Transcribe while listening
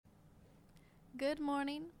good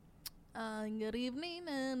morning, good evening,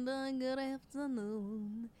 and good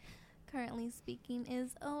afternoon. Currently speaking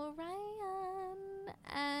is Orion,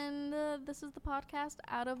 and this is the podcast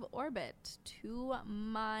Out of Orbit. To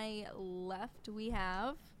my left, we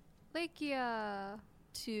have Lakia.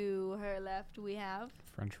 To her left, we have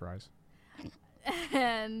French fries.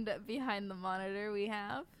 and behind the monitor, we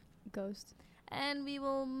have Ghost. And we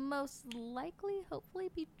will most likely, hopefully,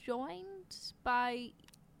 be joined by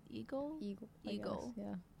Eagle. I guess,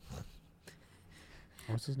 yeah.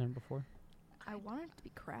 What's his name before? I want it to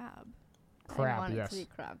be Crab. I Crab, want yes. it to be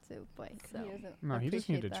Crab too, but So- he doesn't. No, he just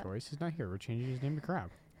appreciate needed a that. choice. He's not here. We're changing his name to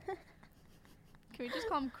Crab. Can we just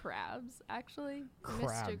call him Crabs, actually? Mr.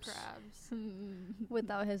 Crabs. Krabs.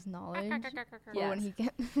 Without his knowledge. Or Yes. when he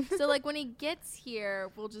get So, like, when he gets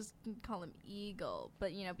here, we'll just call him Eagle.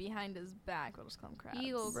 But, you know, behind his back, we'll just call him Crabs.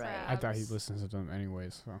 Eagle Right. Krabs. I thought he listens to them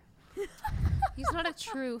anyways, so. He's not a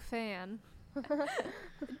true fan.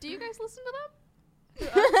 Do you guys listen to them?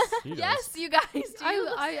 He does. Yes, you guys do.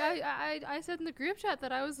 I said in the group chat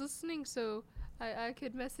that I was listening so I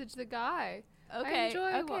could message the guy. Okay. I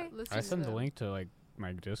enjoy okay. listening I sent to the them. link to, like,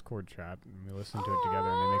 my Discord chat, and we listened to it together,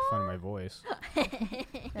 and they make fun of my voice.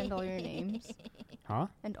 and all your names Huh?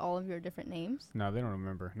 and all of your different names. No, they don't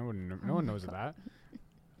remember. No one Oh my knows God. that.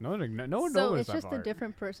 No one So knows it's that just a part.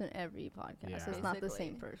 different person every podcast. Yeah. So it's not the Basically.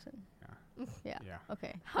 same person. Yeah. Yeah. Yeah.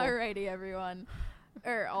 Okay. Cool. Alrighty, everyone.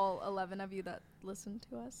 Or all 11 of you that listen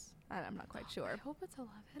to us. I'm not quite I sure. hope it's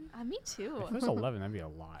 11. Me too. If it was 11, that'd be a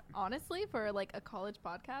lot. Honestly, for, like, a college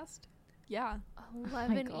podcast. Yeah.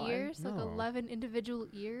 11 God. ears? Like No. 11 individual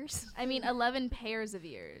ears? I mean, 11 pairs of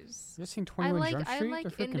ears. You ever seen 21 Jump I Street? like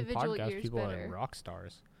The freaking individual podcast ears people better. are rock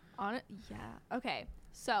stars. On it? Yeah. Okay.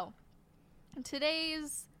 So,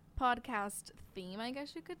 today's podcast theme, I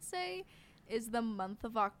guess you could say, is the month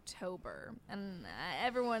of October. And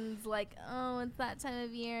everyone's like, oh, it's that time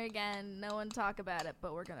of year again. No one talk about it,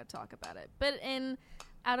 but we're going to talk about it. But in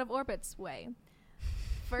Out of Orbit's way.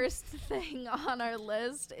 First thing on our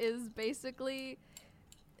list is basically,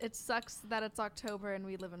 it sucks that it's October and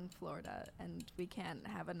we live in Florida and we can't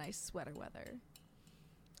have a nice sweater weather.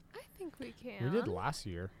 I think we can. We did last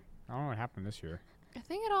year. I don't know what happened this year. I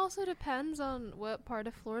think it also depends on what part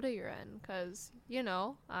of Florida you're in. Because, you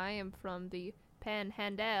know, I am from the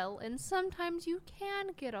Panhandle, and sometimes you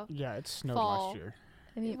can get a... Yeah, it snowed Fall. last year.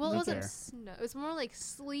 I mean, Well, it we wasn't there. snow. It was more like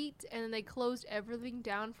sleet, and then they closed everything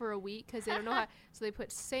down for a week because they don't know how. So they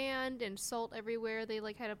put sand and salt everywhere. They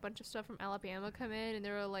like had a bunch of stuff from Alabama come in, and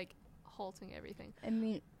they were like halting everything. I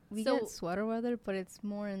mean, we So- get sweater weather, but it's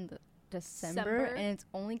more in the December, December? and it's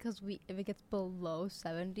only because if it gets below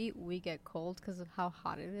 70, we get cold because of how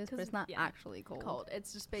hot it is. But 'Cause, it's not yeah, actually cold. Cold.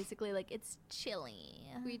 It's just basically like it's chilly.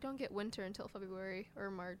 We don't get winter until February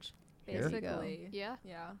or March. Here? There you go. Basically. Yeah.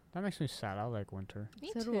 Yeah. That makes me sad. I like winter.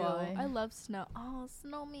 Me So do too. I. love snow. Oh,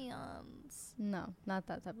 snowmans. No, not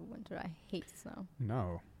that type of winter. I hate snow.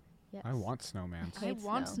 No. Yes. I want snowman. I hate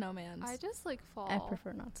want snow. snowmans. I just like fall. I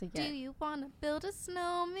prefer not to Do get. you want to build a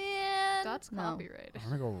snowman? That's No. copyright. I'm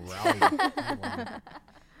gonna go rally. I want it.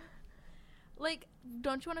 Like,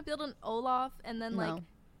 don't you want to build an Olaf and then No. like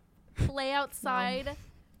play outside,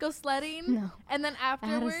 go sledding, No. and then I had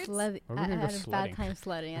afterwards? a sled. Where are we I gonna go had a sledding? bad time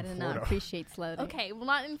sledding. I In did not Florida. appreciate sledding. Okay, well,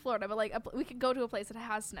 not in Florida, but like we could go to a place that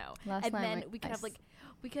has snow, Last and night then my- we could I have like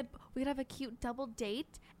we could have a cute double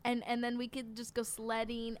date, and then we could just go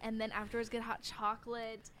sledding, and then afterwards get hot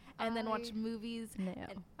chocolate, and then watch I- movies. No.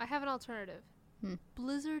 and- I have an alternative. Hmm.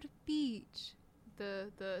 Blizzard Beach,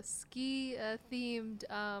 the ski themed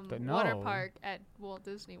But water no. park at Walt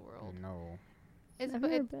Disney World. No. It's I've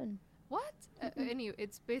but never it, been. what? Anyway,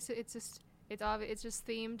 it's basic. It's just it's just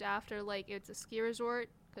themed after like it's a ski resort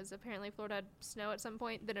because apparently Florida had snow at some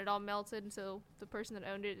point. Then it all melted, and so the person that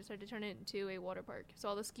owned it decided to turn it into a water park. So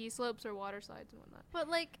all the ski slopes are water slides and whatnot. But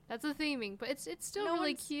like That's the theming, but it's still No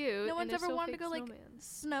really one's- cute. no and one's there's ever still wanted to fake go like snowman.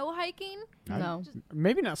 snow hiking. No.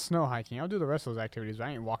 Maybe not snow hiking. I'll do the rest of those activities, but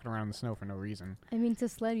I ain't walking around in the snow for no reason. I mean, to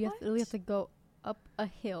sled, you really have What? to go up a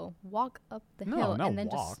hill, walk up the No, hill, not and then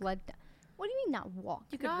walk. just sled down. What do you mean not walk?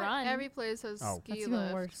 You could Not run. every place has Oh. ski That's even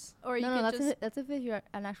lifts. worse. Or you no, could that's just that's if you're at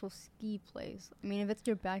an actual ski place. I mean, if it's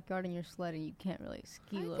your backyard and you're sledding, you can't really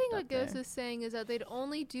ski I lift think up what Ghost there. is saying is that they'd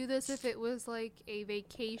only do this if it was like a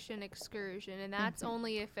vacation excursion, and that's Mhm.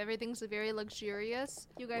 only if everything's very luxurious.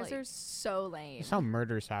 you guys like- are so lame. That's how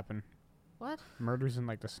murders happen. What? Murders in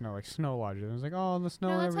like the snow, like snow lodges. It's like, oh, the snow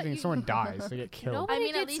No, and that's how everything. you- Someone dies. They get killed. Nobody I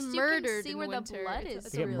mean, at gets least you can murdered see in where the winter. blood It's- is.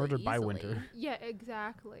 it's They get really murdered by easily. winter. Yeah,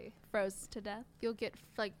 exactly. Froze to death. You'll get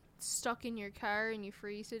like stuck in your car and you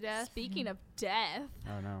freeze to death. Speaking of death,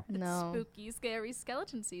 Oh no. it's No. spooky, scary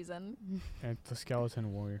skeleton season. It's the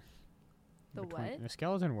skeleton warrior. The between what? the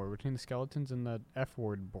skeleton war between the skeletons and the F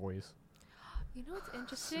word boys. You know what's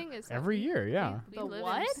interesting is that Every year, yeah. we The live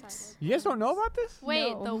what? inside You guys don't know about this?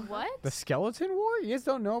 Wait, No. the what? The skeleton war? You guys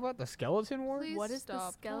don't know about the skeleton war? Please What is the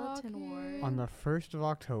stop skeleton war? talking. On the 1st of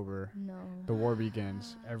October, No. the war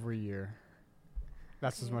begins every year.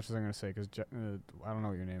 That's as Okay. much as I'm gonna say because I don't know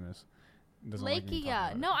what your name is. Doesn't like me talking Lakia.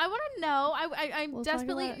 about No, it. I want to know. I'm We'll talk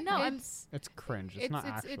desperately about it. no. I'm It's cringe. It's, not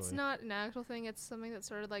actually. It's not an actual thing. It's something that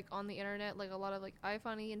started like on the internet, like a lot of like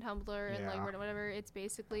iFunny and Tumblr and like Yeah. whatever. It's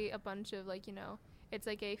basically a bunch of like it's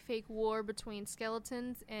like a fake war between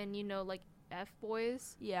skeletons and like F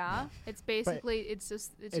boys. yeah. It's basically it's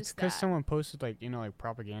just It's that. someone posted like like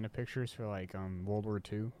propaganda pictures for like World War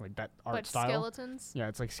II, like that art but style. skeletons. Yeah,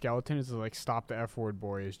 it's like skeletons is like stop the F word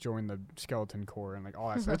boys, join the skeleton corps, and like all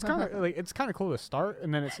that stuff. It's kind of like it's kind of cool to start,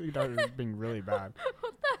 and then it started being really bad.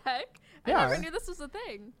 What the heck? Yeah. I never knew this was a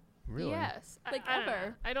thing. Really? Yes. Like, I don't know.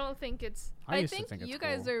 ever. I don't think it's. I I used think to think you it's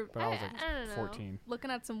guys cool, are- but I was like I don't know. 14.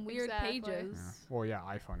 Looking at some weird Exactly. pages. Yeah. Well, yeah,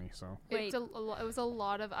 iFunny. So Wait. It was a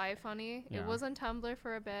lot of iFunny. Yeah. It was on Tumblr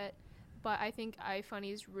for a bit, but I think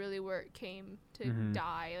iFunny is really where it came to Mhm.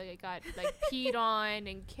 die. Like it got like peed on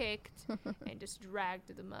and kicked and just dragged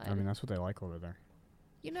to the mud. I mean that's what they like over there.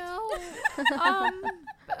 you know.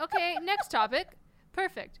 But okay. Next topic.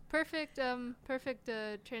 Perfect.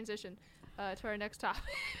 Transition to our next topic.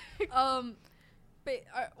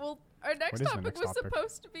 Our next What is the topic next was topic?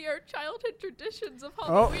 supposed to be our childhood traditions of Oh.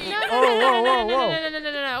 Halloween. No, Whoa.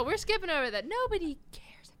 no. We're skipping over that. Nobody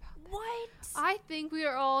cares about that. What? I think we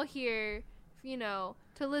are all here,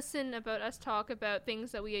 to listen about us talk about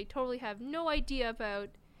things that we totally have no idea about.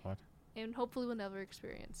 What? And hopefully we'll never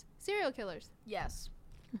experience. Serial killers. Yes.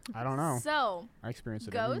 I don't know. So, I experience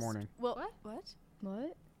it every Ghost. morning. Well, What? what?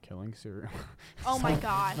 What? Killing cereal. Oh my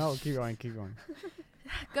gosh. No, keep going.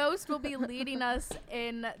 Ghost will be leading us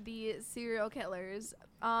in the serial killers.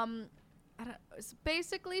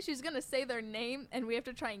 Basically, she's gonna say their name, and we have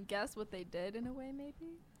to try and guess what they did in a way.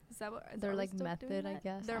 Maybe is that what? Is Their that like what we're still method, doing I that?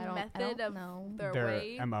 guess. Their I method don't of know. their Their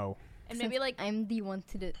way, MO. and maybe like I'm the one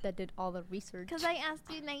that did all the research. because I asked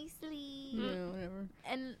you nicely. No, whatever.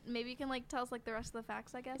 And maybe you can like tell us like the rest of the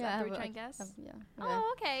facts, I guess, Yeah, I after we have try a- and guess. Yeah.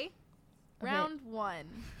 Oh, okay. Okay. Round one.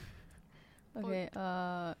 Okay.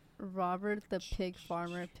 Robert the pig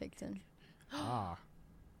farmer Picton. Ah.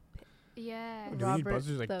 Yeah. Do we need Robert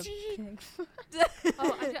buzzers, like, the pig.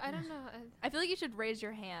 Oh, I don't know. I feel like you should raise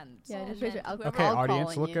your hand. Yeah, and just raise your- then I'll- whoever- Okay, I'll call audience,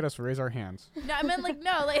 on look you. at us. Raise our hands. No, I meant like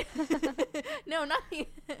no, like no, not the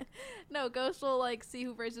no. Ghost will like see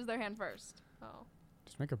who raises their hand first. Oh.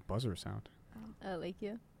 Just make a buzzer sound.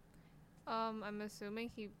 Lakia. I'm assuming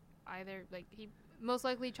he most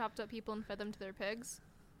likely chopped up people and fed them to their pigs,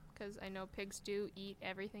 because I know pigs do eat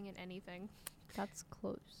everything and anything. That's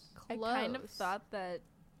close. I kind of Close. thought that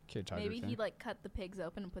Okay, maybe he like cut the pigs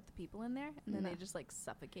open and put the people in there, and then No. they just like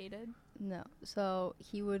suffocated. No. So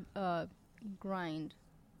he would grind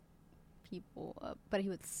people up, but he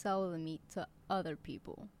would sell the meat to other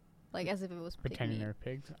people, like as if it was pig pretending meat. they're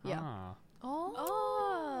pigs. Yeah. Ah.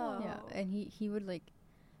 Oh. Yeah, and he would like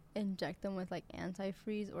inject them with like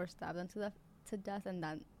antifreeze or stab them to death, and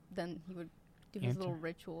then he would do his little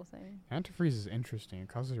ritual thing. Antifreeze is interesting. It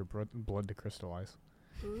causes your blood to crystallize.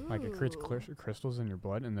 Like it creates Ooh. crystals in your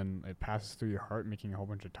blood, and then it passes through your heart, making a whole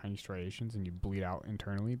bunch of tiny striations, and you bleed out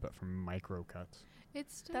internally, but from micro cuts.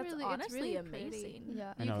 It's still That's really, honestly it's really amazing. pretty.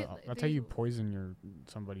 Yeah. I You know. could- That's how you poison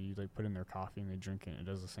somebody. You like put in their coffee and they drink it. It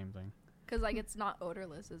does the same thing. Because like it's not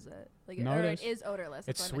odorless, is it? Like No, or it it is odorless.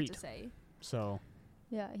 It's that's what I meant sweet. to say. So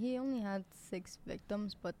Yeah, he only had 6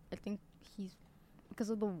 victims, but I think he's because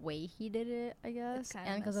of the way he did it, I guess, kinda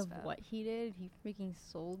and because of messed up. what he did, he freaking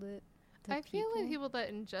sold it. To I feel like people that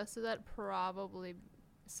ingested that probably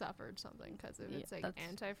suffered something, because if Yeah, it's like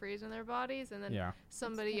that's- antifreeze in their bodies, and then yeah,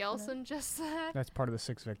 somebody else definite. ingests that. that's part of the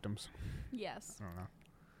 6 victims. Yes.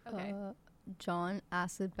 I don't know. Okay. John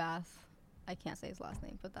Acid Bath. I can't say his last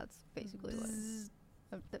name, but that's basically what it is.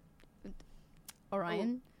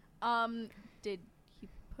 Orion. Did he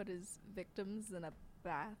put his victims in a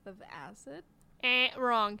bath of acid?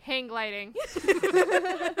 Wrong. Hang gliding.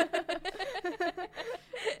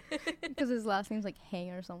 Because his last name's like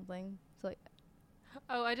Hang or something. So like,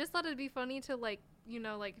 Oh, I just thought it'd be funny to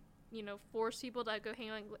force people to go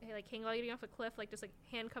hang gliding off a cliff, like just like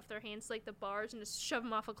handcuff their hands to, like the bars and just shove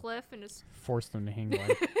them off a cliff and just Force them to hang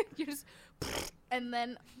glide. you just And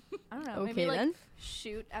then I don't know, okay maybe like then.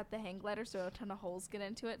 shoot at the hang glider so a ton of holes get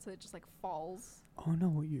into it, so it just like falls. Oh no,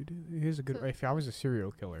 what you do? Here's a good. So- If I was a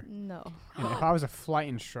serial killer, No. and if I was a flight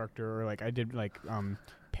instructor, or like I did like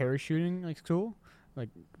parachuting like school, like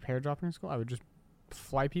paradropping in school, I would just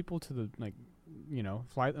fly people to the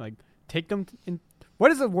fly like take them in.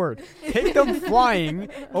 What is the word? Take them flying,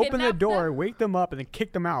 open the Kidnap door, them? wake them up, and then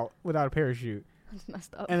kick them out without a parachute. That's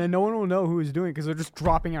messed up. And then no one will know who is doing it because they're just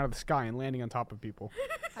dropping out of the sky and landing on top of people.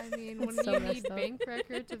 I mean, It's when so you messed need up. bank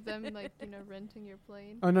records of them, like, renting your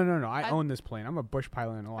plane. Oh, no. I I- own this plane. I'm a bush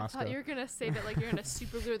pilot in I Alaska. thought you were gonna say that, like, you're gonna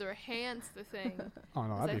super glue their hands to the thing. Oh,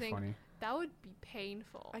 no, 'cause I that'd be think- funny. That would be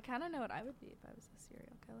painful. I kind of know what I would be if I was a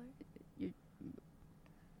serial killer. You-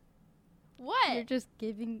 What?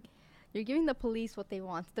 You're giving the police what they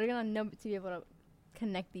want. They're gonna know to be able to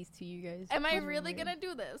connect these to you guys. Am I Those are really weird. gonna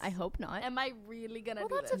do this? I hope not. Am I really gonna Well,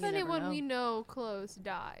 do that's this? if You never anyone know. we know close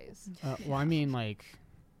dies. Well, I mean, like,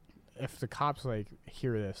 if the cops, like,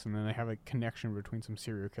 hear this and then they have a connection between some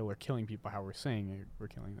serial killer killing people, how we're saying we're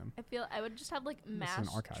killing them. I feel I would just have like is an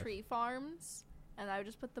mass archive. tree farms, and I would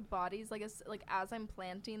just put the bodies like as I'm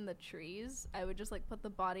planting the trees, I would just like put the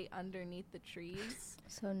body underneath the trees,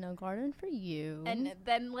 So no garden for you. and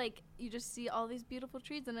then like you just see all these beautiful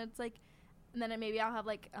trees, and it's like, and then maybe I'll have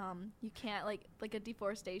like you can't like a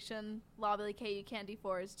deforestation law, be like, hey, you can't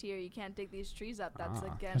deforest here, you can't dig these trees up. That's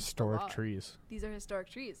against historic the law. trees. These are historic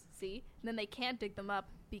trees. See, and then they can't dig them up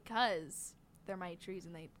because they're my trees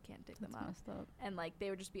and they can't dig them That's up. messed up. And like they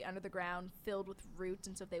would just be under the ground filled with roots,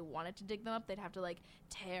 and so if they wanted to dig them up, they'd have to like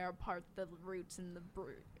tear apart the roots and the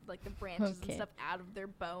like the branches Okay. and stuff out of their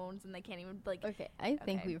bones, and they can't even like Okay, I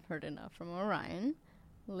think Okay. we've heard enough from Orion.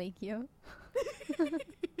 Lakio.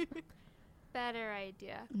 Better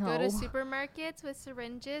idea. No. Go to supermarkets with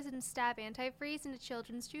syringes and stab antifreeze into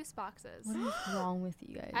children's juice boxes. What is wrong with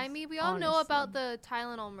you guys? I mean, we all know Honestly. about the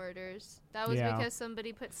Tylenol murders. That was Yeah. because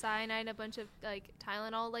somebody put cyanide in a bunch of like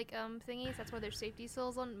Tylenol thingies. That's why there's safety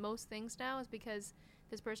seals on most things now, is because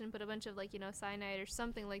this person put a bunch of cyanide or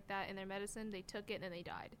something like that in their medicine. They took it and then they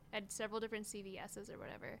died at several different CVS's or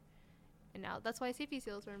whatever. And now that's why safety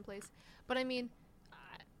seals are in place. But I mean,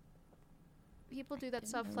 people do that didn't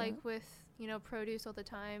stuff know like that. with produce all the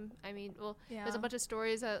time. I mean, well, yeah. there's a bunch of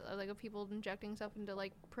stories of people injecting stuff into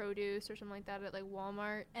like produce or something like that at like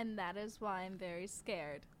Walmart. And that is why I'm very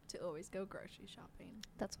scared to always go grocery shopping.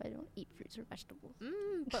 That's why I don't eat fruits or vegetables.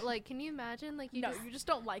 But like, can you imagine you No, just you just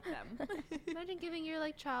don't like them. imagine giving your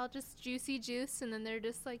child just juicy juice and then they're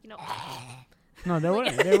just No, they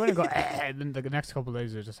wouldn't. They wouldn't go. And then the next couple of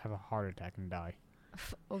days, they just have a heart attack and die.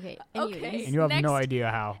 Okay. Okay. Anyways, And you have no Next- idea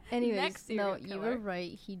how. Next no, serial you killer. were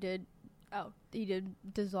right. He did Oh,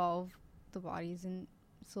 dissolve the bodies in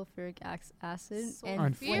sulfuric acid,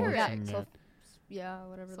 and Sulfuric. when he got Unfortunate. yeah,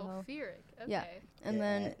 whatever the hell. sulfuric. Okay. Yeah. And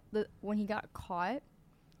then when he got caught,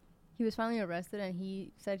 he was finally arrested, and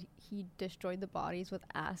he said he destroyed the bodies with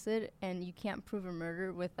acid, and you can't prove a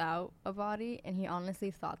murder without a body. And he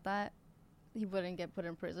honestly thought that he wouldn't get put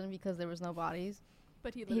in prison because there was no bodies.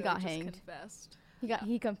 but he He literally got just hanged. confessed.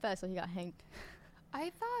 He confessed, so he got hanged.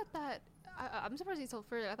 I thought that I'm surprised he's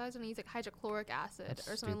sulfuric. I thought he was gonna use hydrochloric acid That's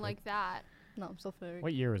or something stupid. like that. No, sulfuric.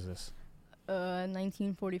 What year is this?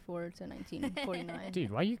 1944 to 1949. Dude,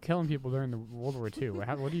 why are you killing people during the World War II?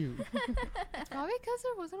 What do you? It's probably because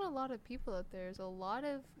there wasn't a lot of people out there. There's a lot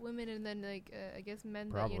of women and then I guess men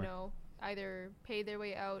Probably. that either paid their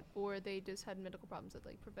way out or they just had medical problems that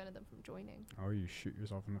prevented them from joining. Oh, you shoot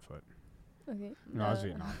yourself in the foot. Okay. No, I was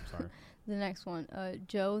Vietnam. Sorry. The next one,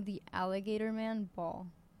 Joe the Alligator Man Ball.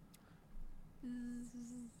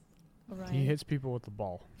 Orion. He hits people with the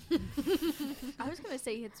ball. I was gonna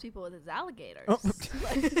say he hits people with his alligators. Oh.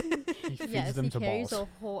 He feeds Yes, them he to carries balls.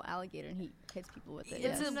 a whole alligator and he hits people with it. It's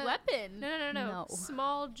yes. his No. weapon. No. No.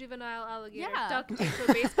 Small juvenile alligator Yeah. duct tape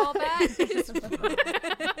to a baseball bat. It's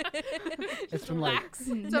been like Relax. It's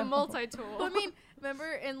a No. multi-tool. Well, I mean,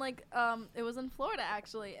 remember in it was in Florida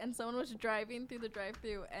actually, and someone was driving through the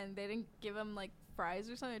drive-through, and they didn't give him like fries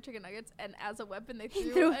or something, or chicken nuggets, and as a weapon they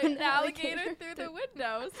threw threw an an alligator alligator through the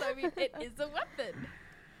window. So I mean, it is a weapon.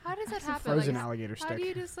 How does that it's a happen? frozen Like, alligator how stick. do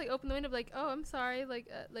you just open the window, oh, I'm sorry,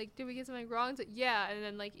 did we get something wrong? It's like, yeah, and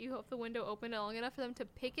then you hold the window open long enough for them to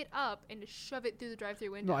pick it up and just shove it through the drive-through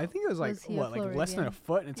window. No, I think it was Was he a like less than a Floridian?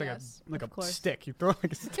 foot, and it's Yes, like of a course. stick. You throw it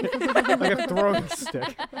like a stick, like a throwing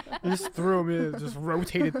stick. You just threw him in, just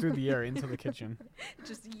rotated through the air into the kitchen.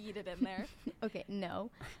 Just yeet it in there. Okay, no.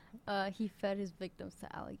 He fed his victims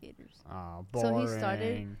to alligators. Oh, So boring. he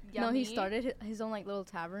started- No, he Yummy. started his own little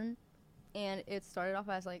tavern, and it started off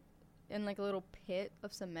as in a little pit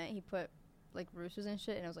of cement. He put roosters and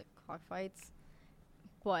shit, and it was cockfights.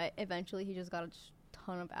 But eventually, he just got a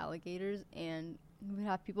ton of alligators, and he would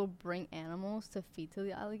have people bring animals to feed to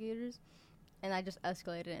the alligators, and that just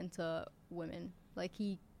escalated into women.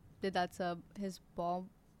 He did that to his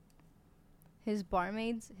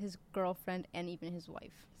barmaids, his girlfriend, and even his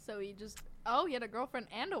wife. So he just Oh, he had a girlfriend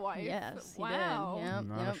and a wife. Yes, he Wow. did. Yep,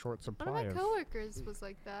 Not a yep. short One supply of my of. coworkers was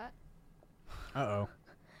like that. Uh-oh.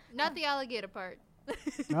 Not the alligator part,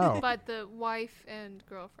 Oh. but the wife and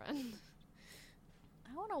girlfriend.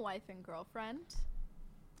 I want a wife and girlfriend.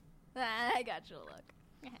 I got you.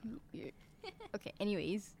 Look. Weird. Okay,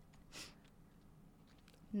 anyways.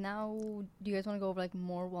 Now, do you guys want to go over like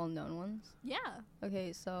more well-known ones? Yeah.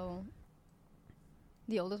 Okay, so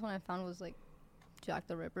the oldest one I found was like Jack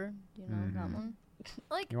the Ripper. Do you know that Mhm. one?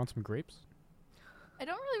 Like, You want some grapes? I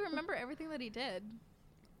don't really remember everything that he did.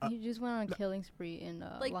 He just went on a killing spree in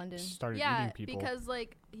Like, London. Started yeah, eating people. because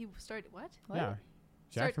like he started what? What? Yeah.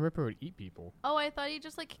 Jack Start- the Ripper would eat people. Oh, I thought he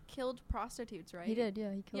just like killed prostitutes, right? He did,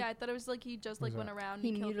 yeah. He killed. Yeah, I thought it was like he just What like is went that? around. He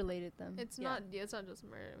and killed. mutilated them. It's Yeah. not. Yeah, it's not just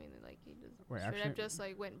murder. I mean, like he just Wait, straight actually- up just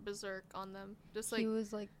like went berserk on them. Just He like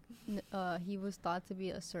was like, he was thought to be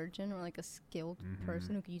a surgeon or like a skilled Mhm.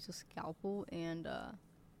 person who could use a scalpel, and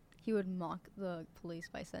he would mock the police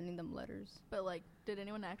by sending them letters. But like, did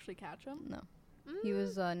anyone actually catch him? No, he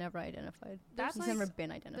was never identified. That's He's like- never been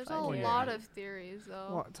There's identified. a Well, yeah. lot of theories though.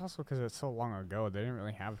 Well, it's also because it's so long ago. They didn't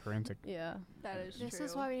really have forensic Yeah. That is This true.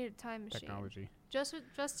 is why we need a time machine. technology. Just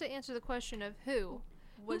to answer the question of who.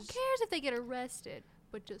 Was Who cares if they get arrested?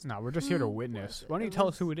 But just No, we're just here to Who witness. was it? Why don't you It tell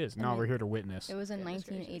us was- who it is? I No, mean, we're here to witness. It was in Goodness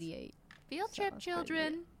gracious. 1988. field So trip, it's pretty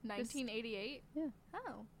children. 1988? Yeah.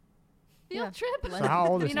 Oh. Yeah. Field trip? So how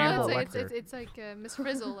old is You know, Hannibal it's Lecter? it's like Miss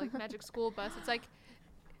Frizzle, like Magic School Bus. It's like,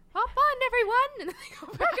 hop on, everyone, and then they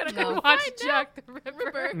go back and No. go watch Find Jack the Ripper.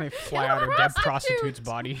 Ripper. And they fly out a dead prostitute's Prostitute!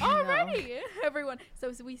 body. Already, everyone.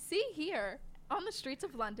 So we see here on the streets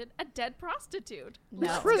of London a dead prostitute. No.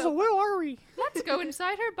 Let's Frizzle, go. where are we? Let's go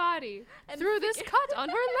inside her body And through this cut on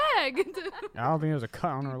her leg. I don't think there's a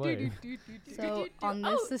cut on her leg. So on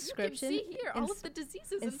Oh, this you can description, see here all ins- of the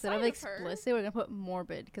diseases instead inside of her. explicit, we're gonna put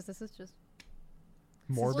morbid because this is just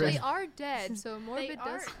Well, Morbid. they are dead, so morbid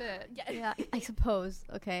does are- fit. Yeah. yeah, I suppose.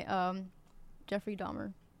 Okay, Jeffrey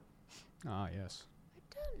Dahmer. Ah, yes.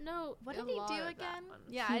 Don't know What a did he lot do of that again? one.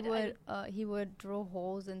 Yeah, He would drill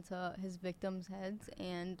holes into his victims' heads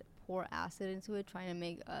and pour acid into it, trying to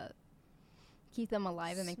make keep them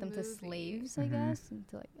alive and make them to Smoothie. slaves. I Mhm. guess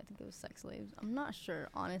into like I think it was sex slaves. I'm not sure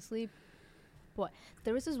honestly, but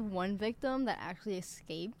there was this one victim that actually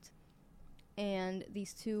escaped, and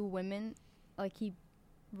these two women, like he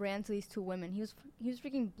ran to these two women. He was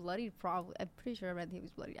freaking bloodied. Probably, I'm pretty sure I read that he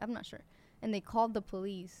was bloodied. I'm not sure. And they called the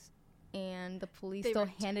police, and the police They still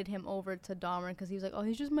were handed him over to Dahmer because he was like, "Oh,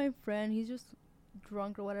 he's just my friend. He's just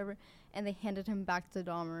drunk or whatever." And they handed him back to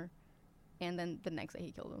Dahmer, and then the next day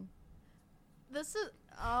he killed him. This is.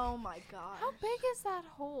 Oh my god. How big is that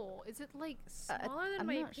hole? Is it like smaller than I'm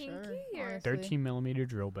my not pinky? sure, or honestly. 13 millimeter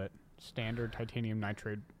drill bit. Standard titanium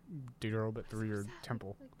nitride drill bit through your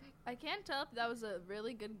temple. Like big? I can't tell if that was a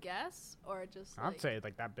really good guess or just. I'd Like, say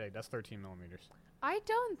like that big. That's 13 millimeters. I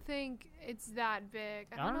don't think it's that big.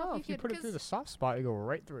 I don't know. If you could. put it through the soft spot, you go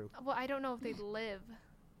right through. Well, I don't know if they'd live.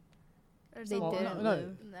 Or They something. didn't no,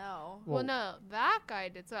 live. No. Well, no, that guy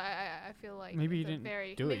did. So I feel like Maybe he it's a didn't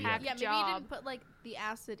very do it yet. hack Yeah, maybe he job. didn't put like the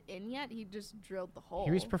acid in yet. He just drilled the hole.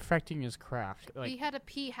 He was perfecting his craft. he Like had to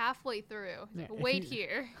pee halfway through. Yeah, Like, if wait you-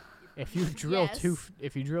 here. if you drill too Yes.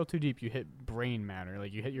 if you drill too deep, you hit brain matter.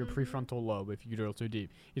 Like you hit your prefrontal lobe. If you drill too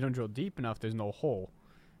deep, you don't drill deep enough. There's no hole.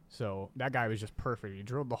 So that guy was just perfect. He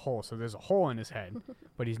drilled the hole, so there's a hole in his head,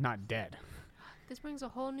 but he's not dead. This brings a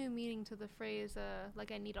whole new meaning to the phrase,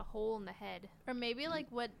 like I need a hole in the head. Or maybe like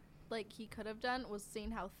what like he could have done was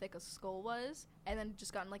seen how thick a skull was, and then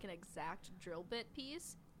just gotten like an exact drill bit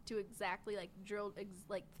piece to exactly like drill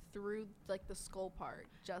like through like the skull part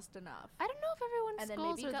just enough. I don't know if everyone's And then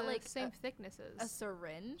skulls maybe are got, the like, same a thicknesses.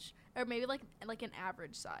 syringe, or maybe like an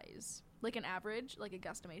average size, like an average, like a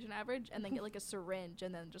guesstimation average, and then get like a syringe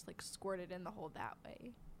and then just like squirt it in the hole that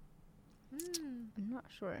way. I'm not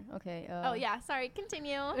sure. Okay. Oh yeah, sorry.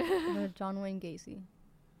 Continue. John Wayne Gacy.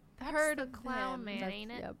 That's Heard the of clown him. man, That's-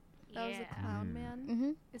 ain't it? Yep. That was a clown Mm. man.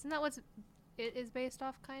 Mm-hmm. Isn't that what it is based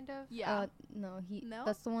off, kind of? Yeah. No, No?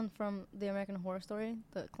 That's the one from the American Horror Story,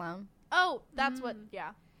 the clown. Oh, that's what. Mm.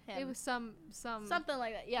 Yeah. It Him. was some something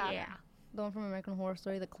like that. Yeah. The one from American Horror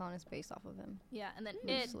Story, the clown is based off of him. Yeah, and then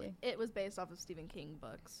Loosely. it was based off of Stephen King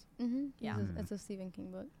books. Mm-hmm. Yeah. It's a Stephen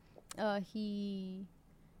King book.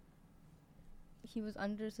 He was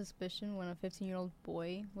under suspicion when a 15-year-old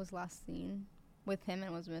boy was last seen with him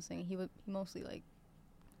and was missing. He mostly like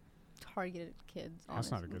targeted kids. That's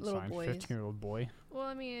not a honestly, good little sign. boys. 15-year-old boy. Well,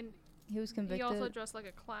 I mean, He was convicted. He also dressed like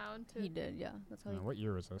a clown too. He did, yeah. That's how he. What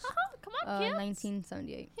year was this? Come on, kids.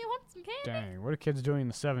 1978. He wants some candy. Dang, what are kids doing in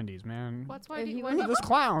the 70s, man? What's why If do he you went- Look at this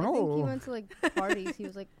clown. I think he Oh. went to like parties. He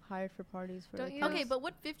was like hired for parties for. Don't like, you- Okay, kids. but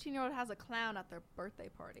what 15-year-old has a clown at their birthday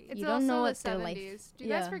party? It's You don't also know the what their life- 70s. Do you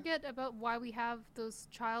guys yeah. forget about why we have those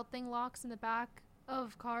child thing locks in the back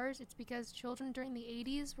of cars? It's because children during the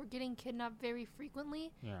 80s were getting kidnapped very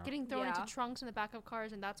frequently, Yeah. getting thrown Yeah. into trunks in the back of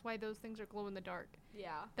cars, and that's why those things are glow in the dark.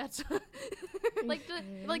 Yeah. That's like the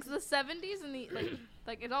Mhm. like the 70s and the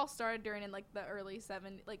like it all started during in like the early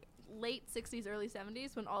 70s, like late 60s, early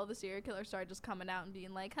 70s, when all the serial killers started just coming out and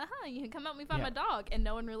being like, haha, you can come help me find Yeah. my dog, and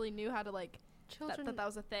no one really knew how to like children. that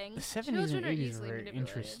was a thing. The 70s Children and are 80s easily are very manipulated.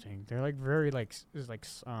 interesting. They're like very like is like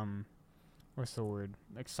what's the word?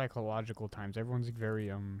 Like psychological times. Everyone's like very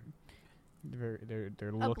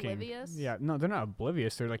they're looking. Oblivious? Yeah, no, they're not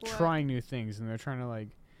oblivious. They're like What? trying new things and they're trying to like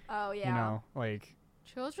Oh yeah. you know like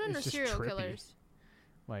Children It's or just serial trippy. killers?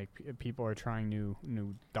 people are trying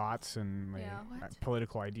new dots and like Yeah. What?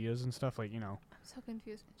 political ideas and stuff like I'm so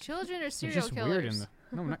confused. Children or it's serial just killers? weird in the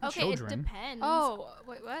no not Okay, children. it depends. Oh,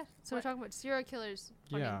 wait, what? So we're What? talking about serial killers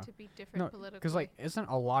wanting Yeah. to be different No, politically. because like isn't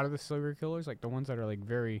a lot of the serial killers like the ones that are like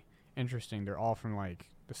very interesting? They're all from like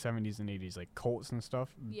the 70s and 80s, like cults and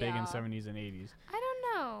stuff, big Yeah. in 70s and 80s. I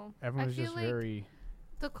don't know. Everyone's I feel just like very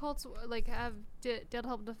the cults like did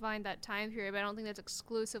help define that time period, but I don't think that's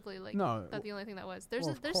exclusively like no. that's the only thing that was.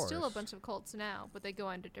 well, There's still a course. bunch of cults now, but they go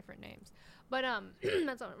under different names. But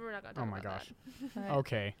that's not, we're not gonna talk Oh my about gosh. that. Alright,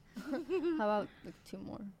 Okay. How about like two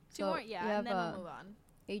more? Two So more, we yeah, have, and then we'll move on.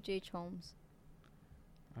 H.H. Holmes.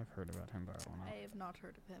 I've heard about him, but I don't know. I have not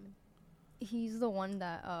heard of him. He's the one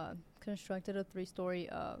that constructed a 3-story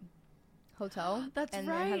hotel. That's and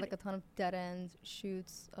right. it had like a ton of dead ends,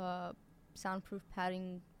 chutes, soundproof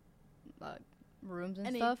padding, rooms and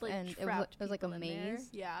he, stuff, like, and it trapped was like a people in there. maze.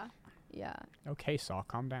 Yeah. Yeah. Okay, Saul,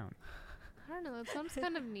 calm down. I don't know. That sounds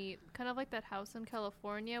kind of neat. Kind of like that house in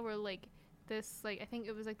California where like this like I think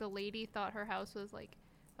it was like the lady thought her house was like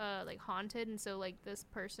haunted, and so like this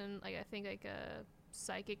person like I think like a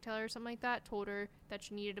psychic teller or something like that told her that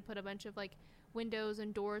she needed to put a bunch of like windows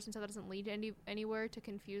and doors and stuff that doesn't lead to anywhere to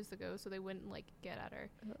confuse the ghost so they wouldn't like get at her.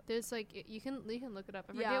 There's like you can look it up.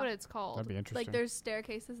 I forget Yeah. what it's called. That'd be interesting. Like there's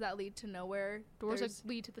staircases that lead to nowhere. Doors like There's-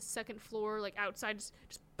 lead to the second floor, like outside. Just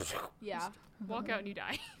yeah. walk out and you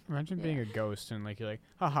die. Imagine being Yeah. a ghost and like you're like,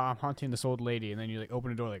 haha, I'm haunting this old lady, and then you like open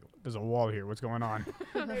a door like, there's a wall here. What's going on?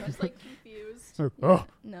 They're just like confused. It's like, Yeah. oh,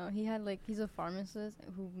 No, he had like he's a pharmacist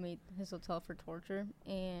who made his hotel for torture,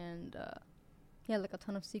 and he had like a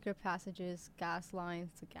ton of secret passages, gas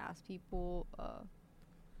lines to gas people.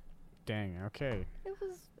 dang. Okay.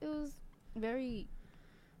 It was very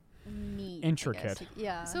neat, I guess. Intricate.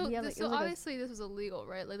 Yeah. So, he had, like, it so was, like, a- obviously this was illegal,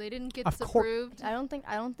 right? Like they didn't get Of this course. approved. I don't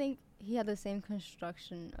think he had the same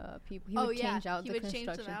construction people. He Oh, would yeah, change out he the would change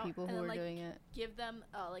them construction out people and who then, were like, doing it. Give them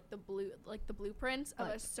like the blueprints of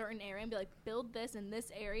a Like- certain area and be like, build this in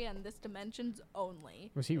this area and this dimensions only.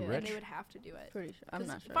 Was he Yeah. And rich? they would have to do it. Pretty sure. I'm 'Cause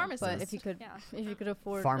not sure. pharmacist. But if you could, Yeah. if you could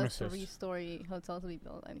afford a Pharmacist. 3-story hotel to be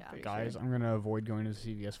built, I'm Yeah. pretty Guys, sure. I'm gonna avoid going to the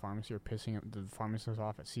CVS pharmacy or pissing up the pharmacist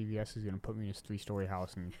off at CVS. Is gonna put me in his 3-story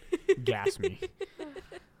house and gas me.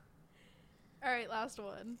 All right, last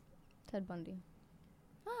one. Ted Bundy.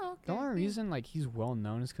 Oh, okay. The only reason like he's well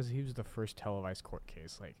known is because he was the first televised court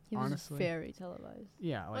case. Like He was honestly, very televised.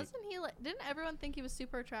 yeah, like Wasn't he like? Didn't everyone think he was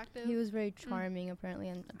super attractive? He was very charming, apparently,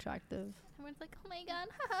 and attractive. Everyone's like, oh my god.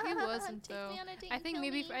 He wasn't, Take though. me on a date I and think kill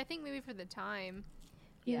maybe me. I think maybe for the time.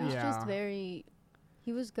 He was Yeah. just very.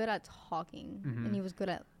 He was good at talking, Mhm. and he was good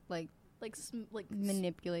at like like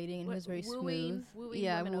manipulating, and he was very wooing- smooth. wooing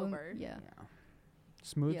yeah, women wooing- over. Yeah. yeah.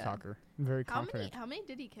 Smooth Yeah. talker, very How many? confident. How many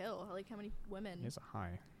did he kill? Like how many women? He has a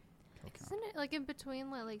high kill count. Isn't it like in between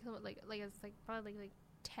like it's like probably like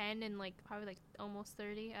 10 and like probably like almost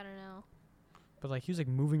 30? I don't know. But like he was like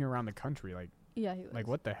moving around the country, like Yeah, he was. like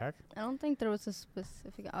what the heck? I don't think there was a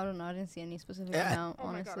specific. I don't know. I didn't see any specific amount. Oh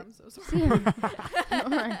my honestly. god, I'm so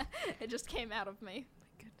sorry. Alright. It just came out of me.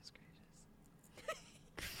 My goodness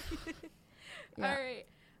gracious. Yeah. All right.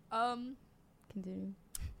 Continue.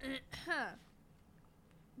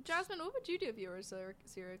 Jasmine, what would you do if you were a serial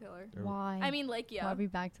killer? Ooh. Why? I mean, like, yeah. Why are we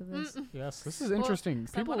back to this? Yes, this is Well, interesting.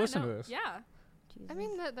 People Someone I listen to know- this. Yeah. I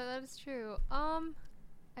mean Jesus. that is true.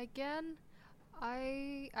 Again,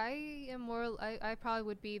 I am more. I probably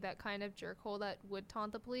would be that kind of jerkhole that would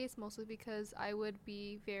taunt the police, mostly because I would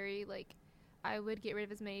be very like, I would get rid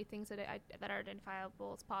of as many things that that are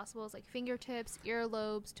identifiable as possible, as like fingertips,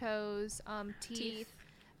 earlobes, toes, teeth,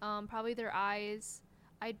 probably their eyes.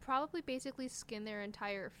 I'd probably basically skin their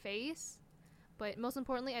entire face, But most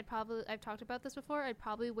importantly, I've talked about this before, I'd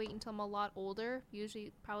probably wait until I'm a lot older,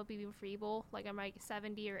 usually probably be feeble, like I'm like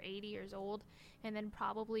 70 or 80 years old, and then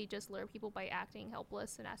probably just lure people by acting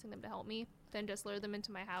helpless and asking them to help me, then just lure them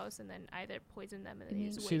into my house and then either poison them and then they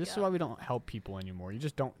just See, wake this up. is why we don't help people anymore. You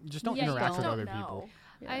just don't Yeah, you interact with don't other know. people.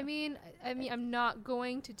 Yeah. I mean, I'm not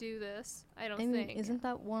going to do this. I don't think. Isn't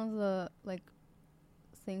that one of the like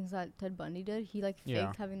things that Ted Bundy did? He like faked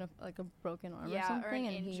Yeah. having a broken arm or Yeah, something, or an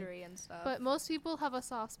and injury and stuff. But most people have a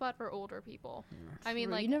soft spot for older people. I mean,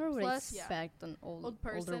 True, like, you never would plus, expect an older Old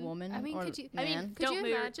person. woman. I mean, or could you- I mean, man. Could don't you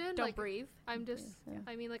move, imagine, Don't like, breathe. I'm just, Yeah.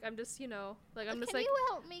 I mean, like, I'm just, like, I'm just Can like, you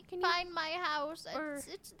help me find my house? or-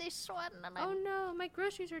 It's this one, and oh no, my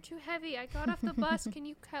groceries are too heavy. I got off the bus. Can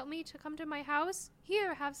you help me to come to my house?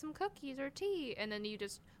 Here, have some cookies or tea. And then you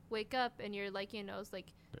just wake up and you're like, it's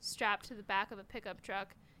like strapped to the back of a pickup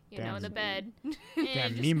truck, Damn. in the bed.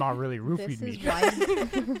 Damn, Mima really roofied This me. is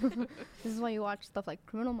why. This is why you watch stuff like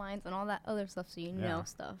Criminal Minds and all that other stuff, so you Yeah. know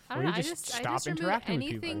stuff. I Or don't you know. I just just stop remove interacting with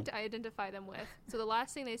anything people. to identify them with. So the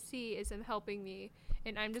last thing they see is them helping me,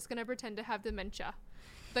 and I'm just gonna pretend to have dementia.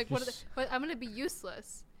 Like but I'm gonna be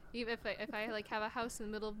useless. Even if I like have a house in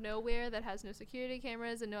the middle of nowhere that has no security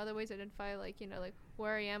cameras and no other ways to identify like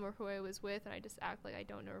where I am or who I was with, and I just act like I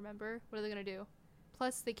don't remember. What are they gonna do?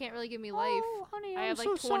 Plus, they can't really give me life. Oh, honey, I I'm have like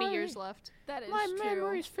so 20 sorry. years left. That is My true.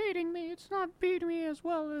 memory's fading me. It's not beating me as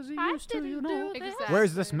well as it I used to, you didn't know. do that. Exactly.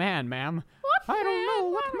 Where's this man, ma'am? What I don't know.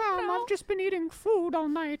 What, ma'am? I've just been eating food all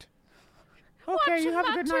night. Okay, you have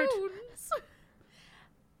a good night.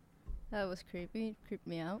 That was creepy. Creeped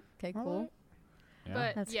me out. Okay, All cool. right. Yeah.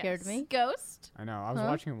 But That scared yes. me. Ghost. I know. I was Huh?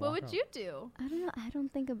 watching him What walk would up. you do? I don't know. I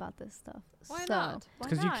don't think about this stuff. Why so, not? Why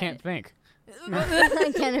Because you not? can't think.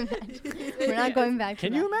 I can't imagine. We're not going back to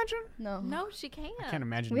Can that. you imagine? No. No, she can't. I can't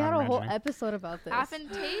imagine. We not had a whole imagining. episode about this.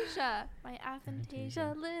 Aphantasia, my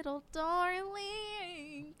aphantasia, little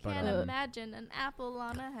darling. But, Can't uh, imagine an apple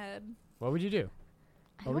on a head. What would you do?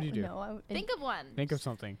 I What would you don't do? know. I would- Think of one. Think of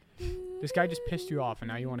something. This guy just pissed you off, and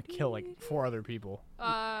now you want to kill like 4 other people.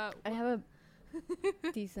 I have a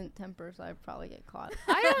decent temper, so I'd probably get caught.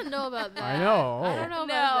 I don't know about that. I know. I don't know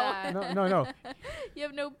No. about that. No. You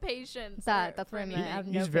have no patience. That- or- that's for what I any- meant. I have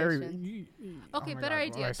He's no very. patience. Okay, oh my better God, when I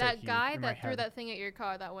idea. say That he, guy in my that threw head. that thing at your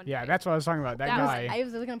car, that one. Yeah, guy. that's what I was talking about. That That was- guy. I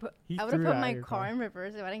was literally gonna put. He I would have threw put that at my your car in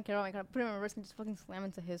reverse if I didn't care about my car. Put it in reverse and just fucking slam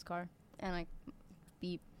into his car, and like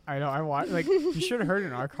beep. I know. I watched. Like you should have heard it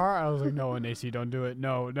in our car. I was like, no, Nacy, don't do it.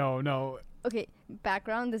 No. Okay,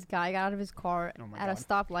 background. This guy got out of his car Oh my at a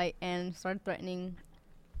God. stoplight and started threatening,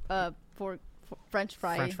 for French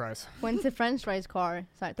fry. French fries. Went to French fry's car,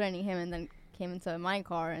 started threatening him, and then came into my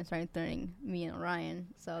car and started threatening me and Orion.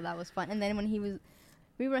 So that was fun. And then when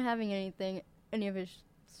we weren't having any of his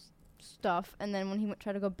stuff. And then when he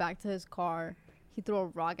tried to go back to his car, he threw a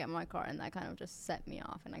rock at my car, and that kind of just set me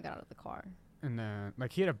off, and I got out of the car. And then,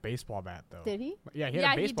 like, he had a baseball bat though. Did he? Yeah, he had Yeah,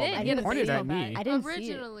 a he baseball did. bat. He had He a pointed at baseball me. bat. I didn't see it.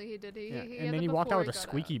 Originally, he did. He Yeah, had and then it he walked out before with a he got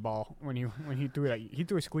squeaky ball when he threw it. He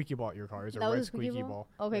threw a squeaky ball at your car. It was a That red was a squeaky squeaky ball?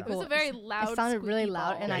 ball. Okay, Yeah. It was cool. a very loud. It sounded really squeaky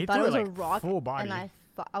loud, ball. and Yeah, I he thought it threw was it, a like, rock, full body. and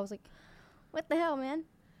I was like, "What the hell, man?"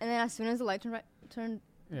 And then as soon as the light turned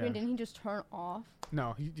Yeah. green, didn't he just turn off?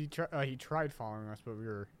 No, he tried following us, but we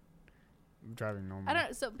were driving normal. I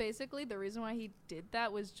don't. So basically, the reason why he did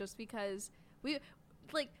that was just because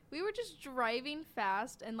we were just driving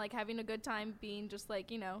fast and like having a good time, being just like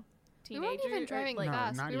We teenagers. weren't even driving No,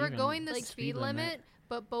 fast. not We were even going the like speed limit,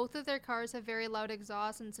 but both of their cars have very loud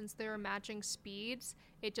exhaust, and since they were matching speeds,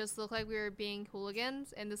 it just looked like we were being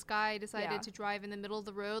hooligans. And this guy decided Yeah. to drive in the middle of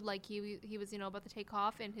the road like he was about to take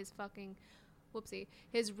off in his fucking,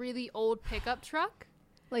 his really old pickup truck.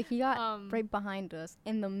 Like he got Right right behind us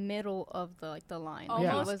in the middle of the line. Almost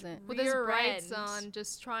Like, he wasn't. with his rear brights end. on,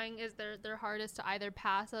 just trying their hardest to either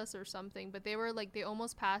pass us or something. But they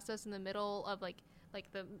almost passed us in the middle of what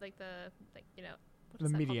The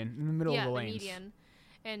is that median in the middle called? of the Yeah, lanes. the median.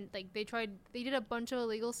 And they did a bunch of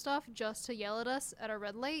illegal stuff just to yell at us at a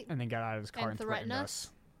red light And then got out of his car and and threaten threatened us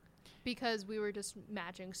because we were just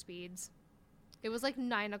matching speeds. It was like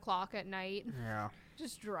 9 o'clock at night. Yeah,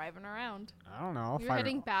 just driving around. I don't know. We were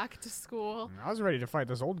heading back to school. I was ready to fight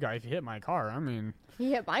this old guy if he hit my car. I mean, He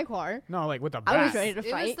hit my car. no, like with a bat. I was ready to It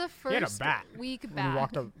was fight. the He had a first bat week when back. he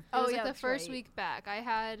walked up. It Oh, was yeah, like the that's first right. week back. I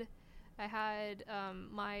had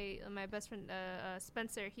my best friend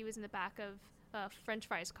Spencer. He was in the back of French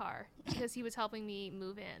Fry's car because he was helping me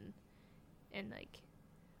move in, and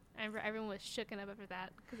everyone was shooken up after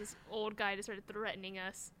that because this old guy just started threatening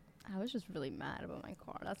us. I was just really mad about my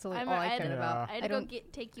car. That's all I I had cared to- about. I had I to go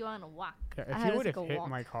don't. take you on a walk. Yeah, I if had he to would have take a hit walk.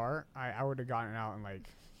 my car, I would have gotten out and like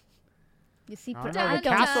You see, I but know, I the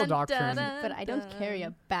don't. castle doctrine. But I don't carry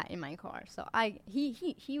a bat in my car, so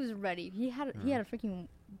he was ready. He had a freaking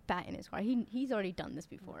bat in his car. He's already done this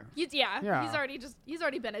before. Yeah. He's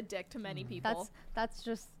already been a dick to many people. That's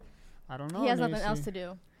just I don't know. he has nothing Nancy. else to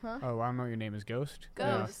do, huh? Oh, I don't know. Your name is Ghost.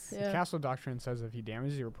 Ghost. Yeah. The castle doctrine says if he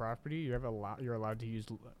damages your property, you're allowed to use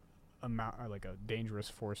like a dangerous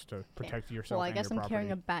force to protect yourself. Well, I and guess your I'm property.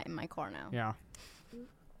 carrying a bat in my car now. Yeah.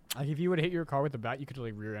 Like if you would have hit your car with a bat, you could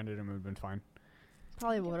like rear-ended him and it would have been fine.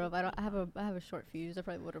 Probably would have. I have a short fuse. I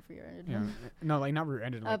probably would have rear-ended Yeah. him. No, like not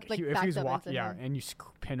rear-ended. Like, like if he backed was up walking, into yeah, him. and you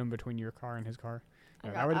pin him between your car and his car.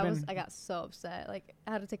 Yeah, that would have been. I got so upset. Like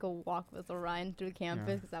I had to take a walk with Orion through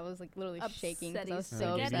campus because I was like literally shaking because I was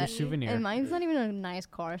so give you a upset. souvenir. And mine's not even a nice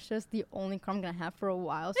car. It's just the only car I'm gonna have for a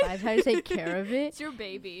while. So I had to take care of it. It's your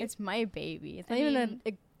baby. It's my baby. It's I not even mean,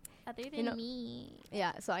 a other than you know- me.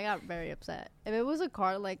 yeah. So I got very upset. If it was a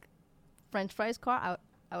car like French fries car,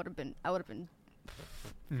 I would have been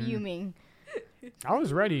Mhm. fuming. I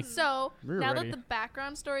was ready. So We were now ready. that the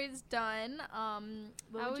background story is done,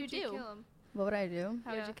 what How would you do? kill him? What would I do?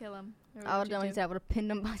 How would Yeah. you kill him? Or I what would you do? I would have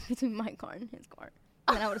pinned him between my car and his car,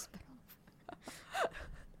 and then I would have spit. I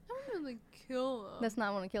don't really kill him. That's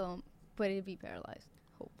not want to kill him, but he'd be paralyzed.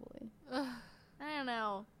 Hopefully, Ugh, I don't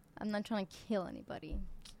know. I'm not trying to kill anybody.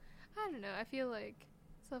 I don't know. I feel like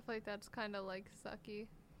stuff like that's kind of like sucky.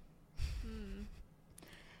 Hmm.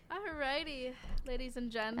 Alrighty, ladies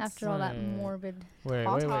and gents. After all that Wait. morbid. Wait,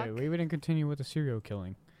 talk. We didn't continue with the serial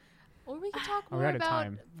killing. Or we could talk we're more out of about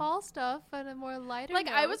time. fall stuff and a more lighter. Like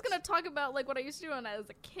I was note. gonna talk about like what I used to do when I was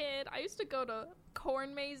a kid. I used to go to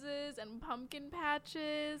corn mazes and pumpkin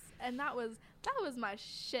patches, and that was my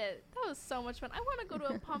shit. That was so much fun. I want to go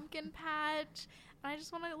to a pumpkin patch, and I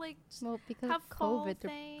just want to like just Well, because have of fall COVID,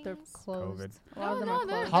 they're things. closed. COVID. A lot of them No, are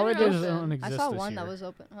they're- closed. Holidays open. don't I exist saw this one year. that was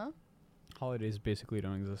open, huh? Holidays basically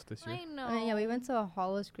don't exist this year. I know. I mean, yeah, we went to a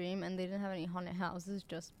Hollow Scream and they didn't have any haunted houses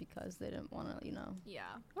just because they didn't want to, Yeah.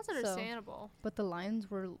 That's So- understandable. But the lines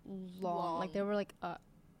were long. Like they Long. were like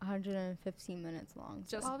 115 minutes long.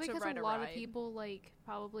 Just Well, to because ride a a lot of ride. people like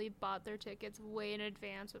probably bought their tickets way in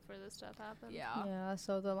advance before this stuff happened. Yeah. Yeah,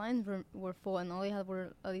 so the lines were full and all they had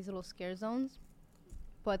were these little scare zones.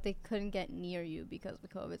 But they couldn't get near you because of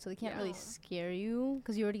COVID, so they can't really Yeah. scare you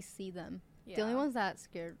because you already see them. Yeah. The only ones that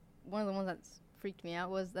scared, one of the ones that freaked me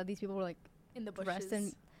out was that these people were like in the dressed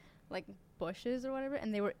bushes. in like bushes or whatever,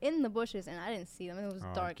 and they were in the bushes and I didn't see them. It was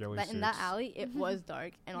Oh, dark. ghillie In that suits. alley, it was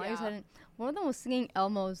dark, and all of a Yeah. sudden, one of them was singing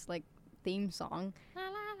Elmo's like theme song. La, la,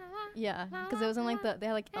 la, la. Yeah, La, because la, it was in like la, they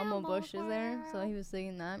had like Elmo Elmo's bushes there, so world. he was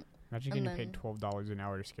singing that. Imagine And getting paid then- $12 an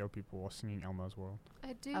hour to scare people while singing Elmo's World.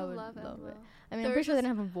 I do I would love love Elmo. it. I mean, There I'm pretty was sure they this-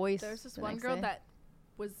 didn't have a voice. There's this the one next girl day. that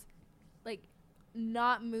was like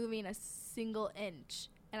not moving a single inch,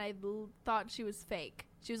 and I thought she was fake.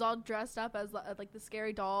 She was all dressed up as like the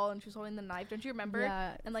scary doll, and she was holding the knife. Don't you remember?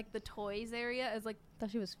 Yeah, And like the toys area is like I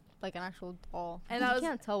thought she was like an actual doll. And And I you was-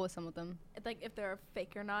 can't tell with some of them. if they're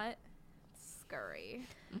fake or not. Scary.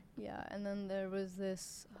 Yeah, and then there was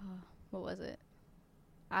this. What was it?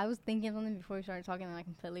 I was thinking of something before we started talking, and I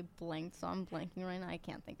completely blanked. So I'm blanking right now. I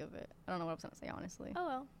can't think of it. I don't know what I was gonna say honestly. Oh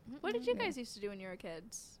well. What did you Yeah. guys used to do when you were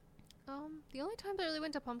kids? The only time that I really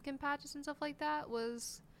went to pumpkin patches and stuff like that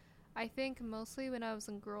was, I think, mostly when I was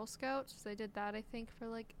in Girl Scouts. 'Cause I did that, I think, for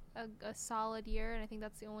like a solid year, and I think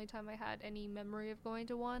that's the only time I had any memory of going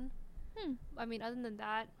to one. I mean, other than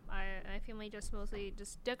that, my family just mostly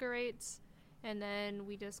just decorates, and then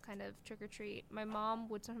we just kind of trick or treat. My mom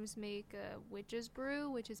would sometimes make a witch's brew,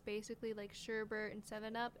 which is basically like sherbet and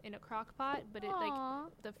 7-Up in a crock pot, but it like Aw.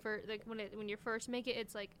 when you first make it,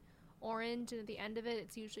 it's like orange, and at the end of it,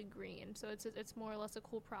 it's usually green. So it's more or less a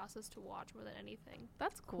cool process to watch more than anything.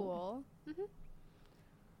 That's cool.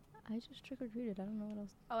 I just trick or treated. I don't know what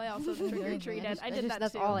else. Oh, I also trick or treated. I did that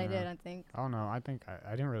That's too. all I Yeah. did. I think. I don't know. I think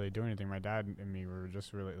I didn't really do anything. My dad and me were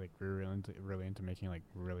just really like we were really into making like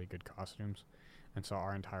really good costumes, and so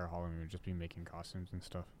our entire Halloween would just be making costumes and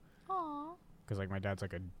stuff. Aw. Cause like my dad's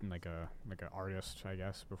like a artist, I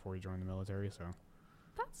guess, before he joined the military. So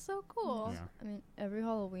That's so cool. yeah. I mean, every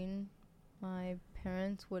Halloween, my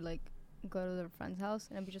parents would like go to their friend's house,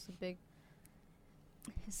 and it'd be just a big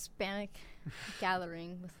Hispanic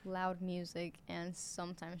gathering with loud music and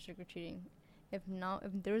sometimes trick or treating. If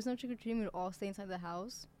there was no trick or treating, we would all stay inside the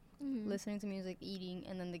house, Mhm. listening to music, eating,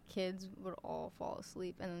 and then the kids would all fall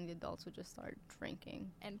asleep, and then the adults would just start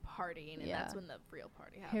drinking. And partying, and Yeah. that's when the real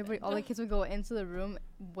party happened. All the kids would go into the room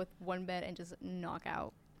with one bed and just knock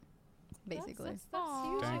out. basically. That's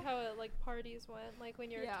usually Dang. how it, like parties went. Like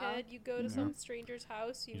when you're Yeah. a kid, you go to Yeah. some stranger's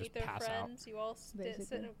house, you You meet just their pass out. friends, you all sit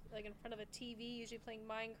Basically. like in front of a TV, usually playing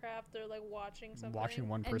Minecraft or like watching something. Watching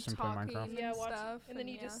one And person play talking. Minecraft. yeah, and watch, stuff, and then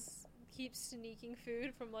you yeah. just keep sneaking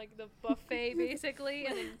food from like the buffet basically,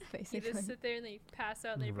 and then you Basically. just sit there and then you pass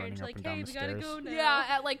out, and then your Running parents are up like, and down "Hey, the we gotta stairs. go now." Yeah,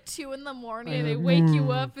 at like 2 in the morning. Yeah, they Mm. wake you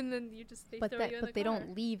Mm. up, and then you just they But throw that, you in but the they car.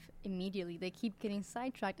 don't leave immediately. They keep getting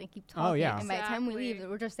sidetracked and keep talking. Oh, yeah. And by the time we leave,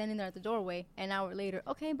 Exactly. we're just standing there at the doorway. An hour later,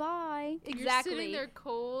 okay, bye. You're Exactly. sitting there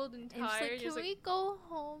cold and And it's tired. like, you're can just like, we go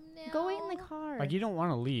home now? Go wait in the car. Like you don't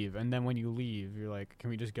want to leave, and then when you leave, you're like, "Can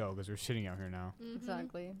we just go? Because we're sitting out here now." mhm.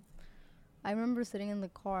 Exactly. I remember sitting in the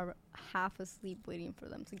car half asleep waiting for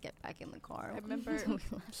them to get back in the car. I remember So we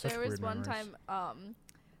left. Such there was weird one memories. time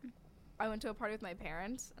I went to a party with my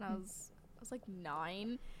parents and I was like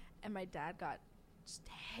 9 and my dad got just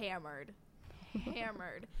hammered. And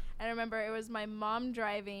I remember it was my mom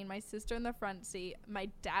driving, my sister in the front seat, my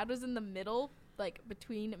dad was in the middle, like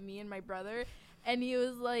between me and my brother, and he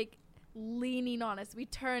was like leaning on us. We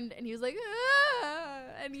turned and he was like, "Ah!"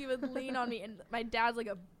 and he would lean on me, and my dad's like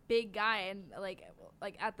a big guy, and like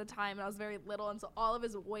at the time and I was very little, and so all of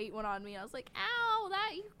his weight went on me. I was like, "Ow,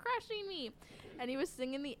 that you're crushing me!" And he was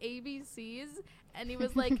singing the ABCs, and he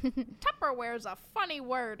was like, "Tupperware's a funny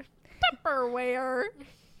word. Tupperware."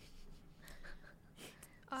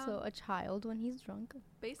 So a child when he's drunk.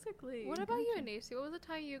 Basically. What about you, Gotcha. Nacy? What was the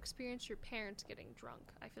time you experienced your parents getting drunk?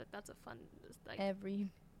 I feel like that's a fun, like, Every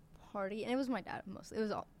party, and it was my dad mostly. It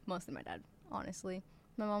was mostly my dad, honestly.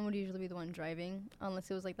 My mom would usually be the one driving, unless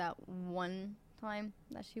it was like that one time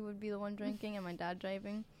that she would be the one drinking and my dad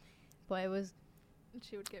driving. But it was,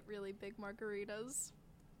 She would get really big margaritas.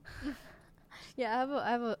 yeah. I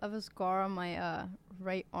have a scar on my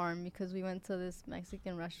right arm because we went to this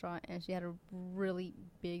Mexican restaurant and she had a really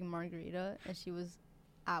big margarita and she was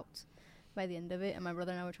out by the end of it. And my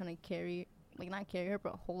brother and I were trying to not carry her,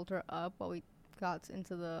 but hold her up while we got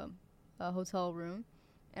into the hotel room.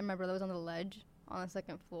 And my brother was on the ledge on the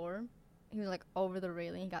second floor. He was like over the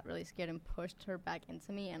railing. He got really scared and pushed her back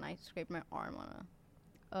into me, and I scraped my arm on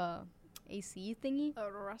a AC thingy. A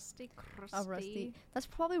rusty crusty. A rusty. That's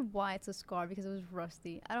probably why it's a scar, because it was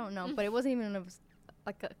rusty. I don't know, but it wasn't even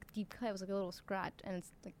like a deep cut. It was like a little scratch, and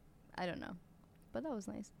it's like, I don't know, but that was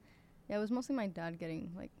nice. Yeah, it was mostly my dad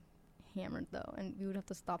getting like hammered though, and we would have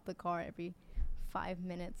to stop the car every 5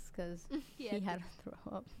 minutes because he had to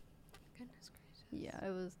throw up. goodness gracious. Yeah,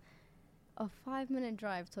 it was a 5-minute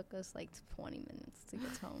drive took us like 20 minutes to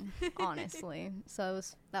get home, honestly. So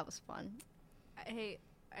that was fun. Hey,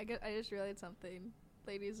 I just realized something.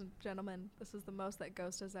 Ladies and gentlemen, this is the most that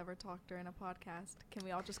Ghost has ever talked during a podcast. Can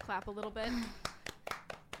we all just clap a little bit?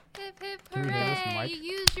 Hip hip Can we hear this hooray! mic? You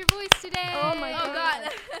used your voice today. Oh my Oh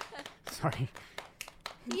God! Sorry.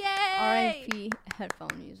 Yay! R.I.P.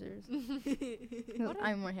 headphone users. What a-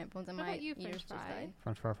 I'm wearing headphones and what my about you, ears French just fry? died.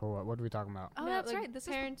 French fry for what? What are we talking about? Oh, No, that's like right. This is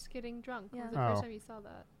parents getting drunk. Yeah. When was the first Oh. time you saw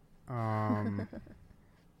that?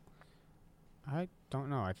 I don't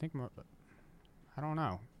know. I think I don't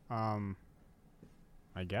know.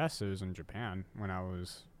 I guess it was in Japan when I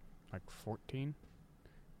was like 14.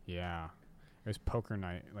 Yeah, it was poker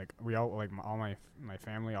night. Like we all like all my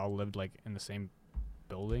family all lived like in the same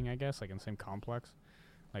building. I guess like in the same complex,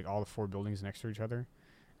 like all the 4 buildings next to each other,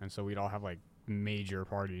 and so we'd all have like major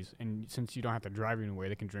parties. And since you don't have to drive anywhere,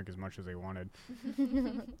 they can drink as much as they wanted.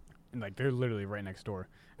 And like they're literally right next door.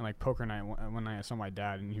 And like poker night, one night I saw my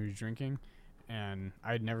dad and he was drinking, and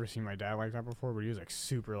I had never seen my dad like that before. But he was like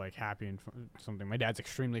super like happy and something. My dad's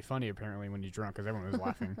extremely funny apparently when he's drunk because everyone was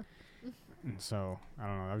laughing. And so I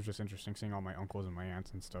don't know. That was just interesting seeing all my uncles and my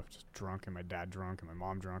aunts and stuff just drunk, and my dad drunk, and my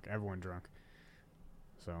mom drunk, everyone drunk.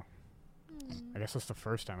 So I guess that's the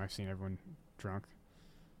first time I've seen everyone drunk.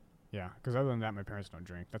 Yeah, because other than that, my parents don't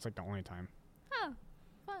drink. That's like the only time. Oh,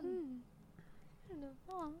 fun.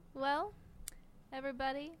 Aw. Well,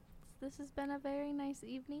 everybody, this has been a very nice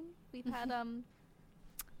evening. We've had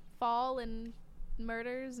fall and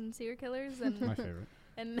murders and serial killers and My favorite.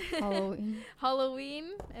 and Halloween. Halloween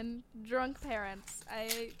and drunk parents.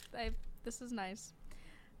 This is nice.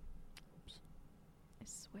 I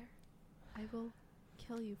swear, I will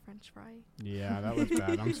kill you, French fry. Yeah, that was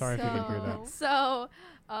bad. I'm sorry if you could hear that. So,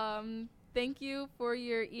 thank you for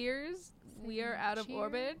your ears. We are out of Cheers.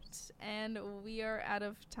 orbit and we are out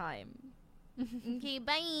of time. Okay,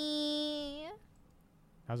 bye.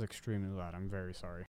 That was extremely loud. I'm very sorry.